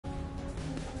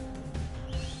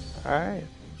Alright.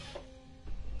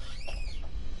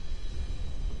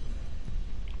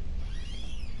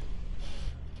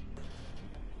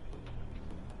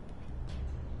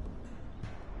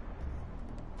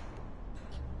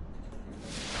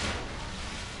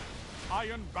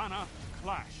 Iron Banner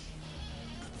Clash.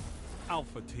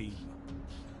 Alpha Team.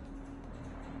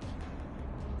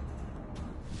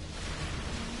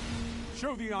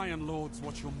 Show the Iron Lords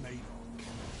what you're made of.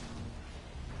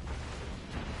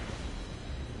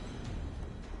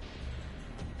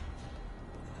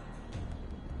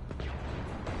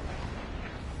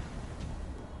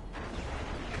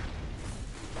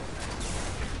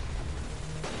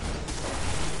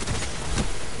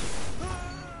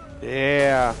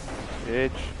 Yeah,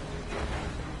 bitch.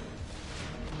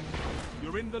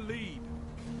 You're in the lead.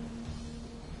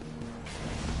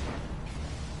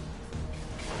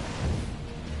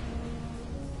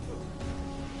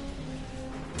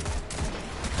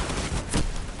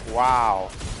 Wow.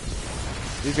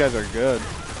 These guys are good.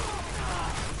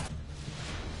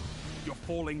 You're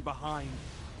falling behind.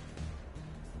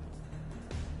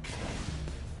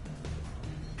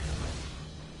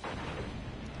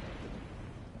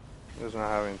 Just not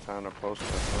having time to post it.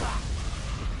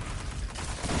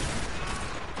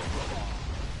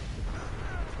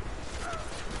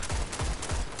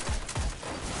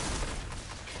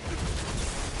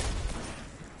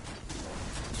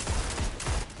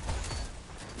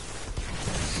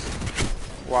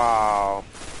 Wow.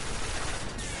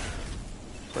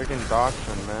 Freaking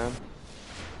doctrine, man.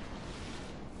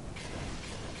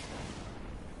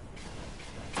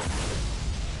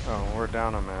 Oh, we're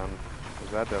down a man.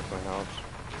 Because that definitely helps.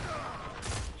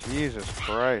 Jesus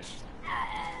Christ.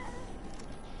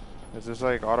 Is this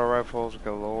like auto rifles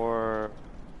galore?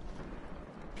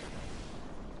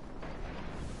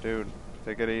 Dude,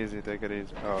 take it easy, take it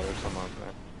easy. Oh, there's some up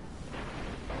there.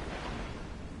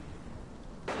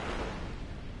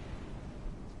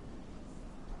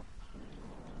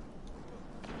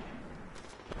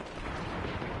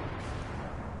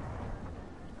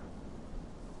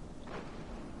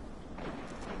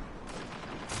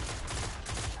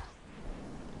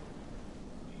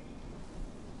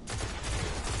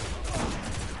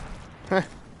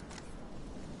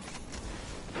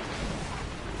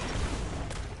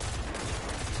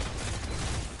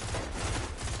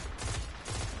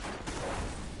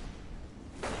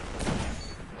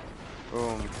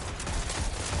 Boom.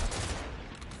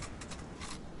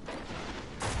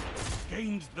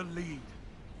 Gained the lead.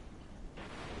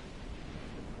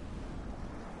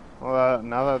 Well,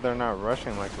 now that they're not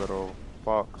rushing like little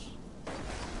fucks,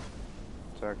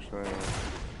 it's actually...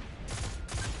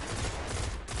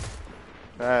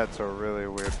 That's a really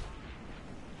weird...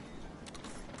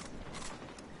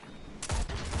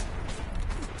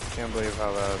 Can't believe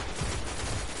how that...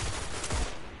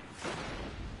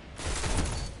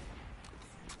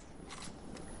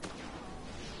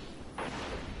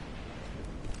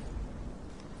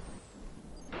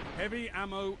 Heavy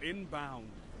ammo inbound.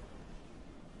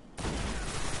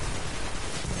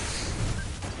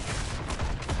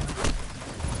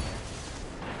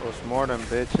 Postmortem,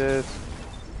 bitches.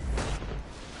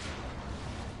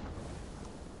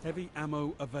 Heavy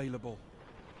ammo available.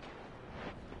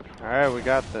 Alright, we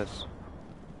got this.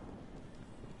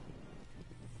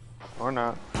 Or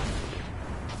not.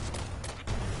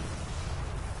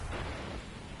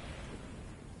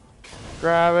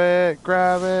 Grab it,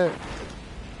 grab it.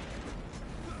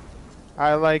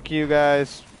 I like you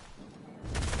guys.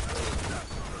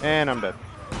 And I'm dead.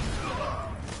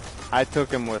 I took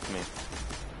him with me.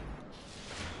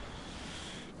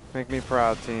 Make me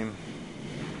proud, team.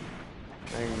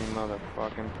 Make me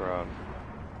motherfucking proud.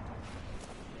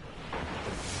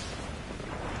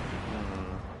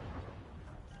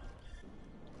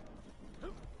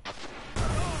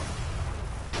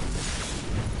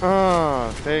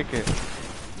 Oh, take it.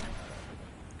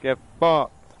 Get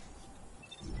fucked.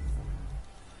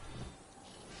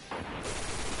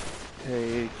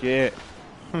 Take it.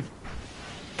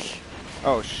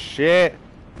 Oh shit.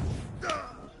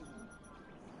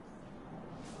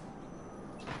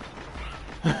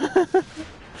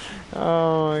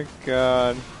 Oh my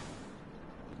god.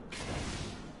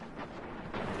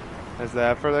 Is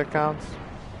that for that counts?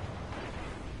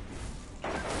 2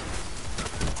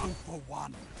 for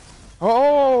 1.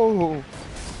 Oh!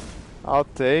 I'll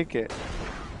take it.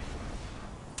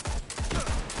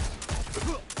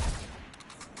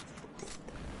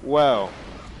 Well,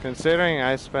 considering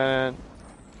I spent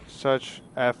such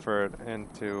effort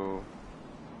into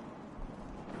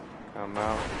come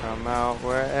out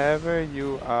wherever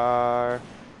you are.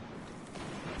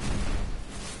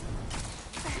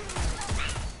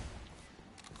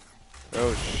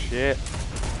 Oh shit.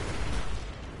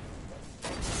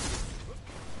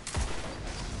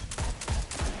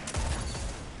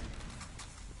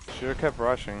 Should've kept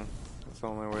rushing. That's the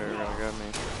only way you're gonna get me.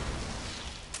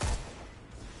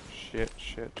 Shit,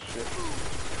 shit, shit.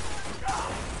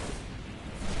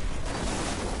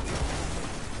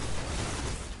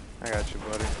 I got you,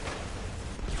 buddy.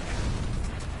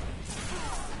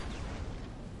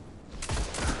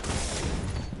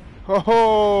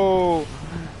 Oh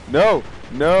no,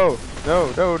 no,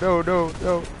 no, no, no, no,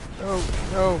 no, no,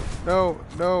 no, no,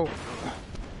 no.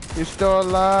 He's still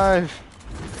alive.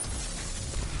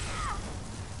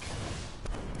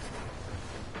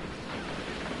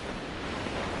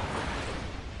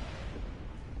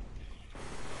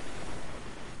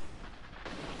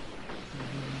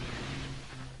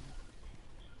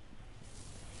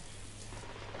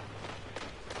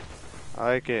 I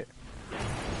like it.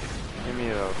 Give me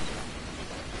those.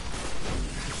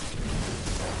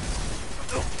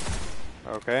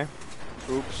 Okay.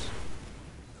 Oops.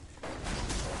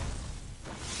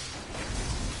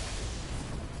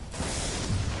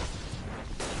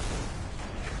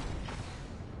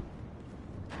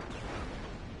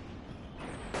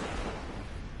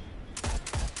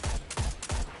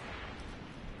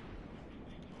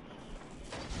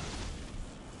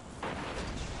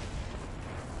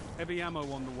 Heavy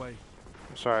ammo on the way.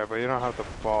 I'm sorry, but you don't have the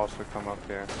balls to come up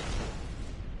here.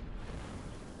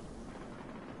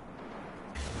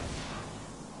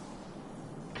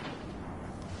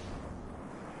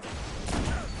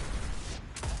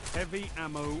 Heavy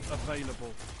ammo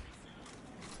available.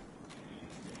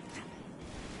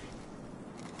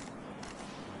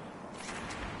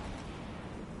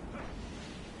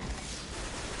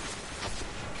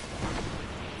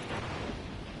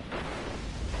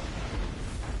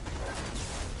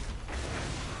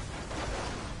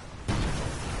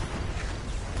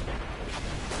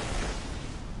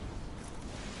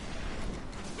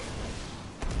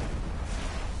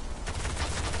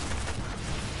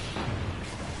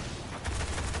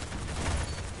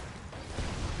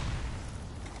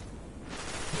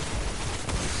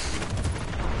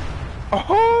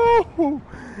 Oh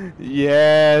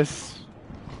yes.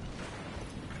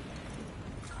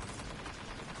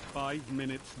 5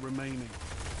 minutes remaining.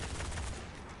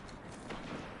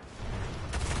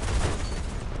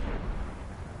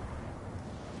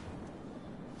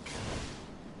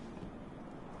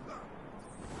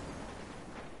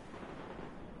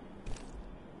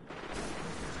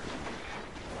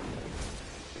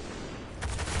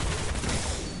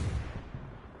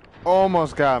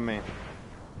 Almost got me.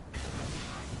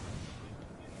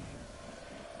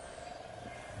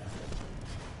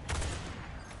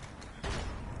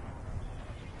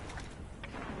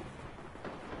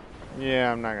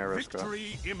 Yeah, I'm not gonna risk that.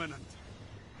 Victory imminent.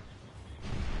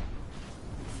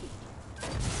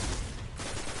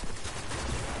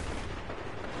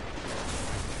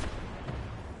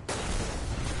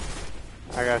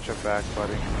 I got your back,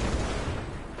 buddy.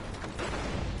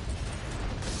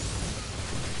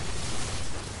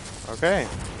 Okay.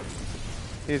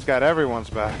 He's got everyone's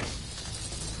back.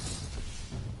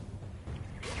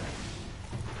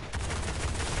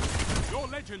 Your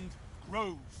legend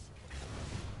grows.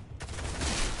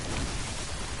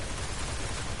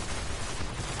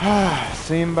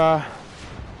 Simba.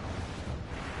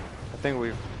 I think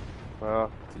we've...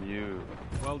 Well, to you.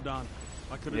 Well done.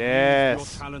 I could have Yes.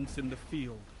 used your talents in the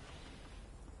field.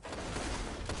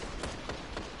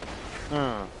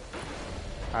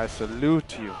 I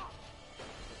salute you.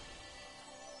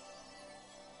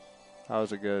 That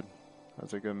was a good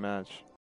match.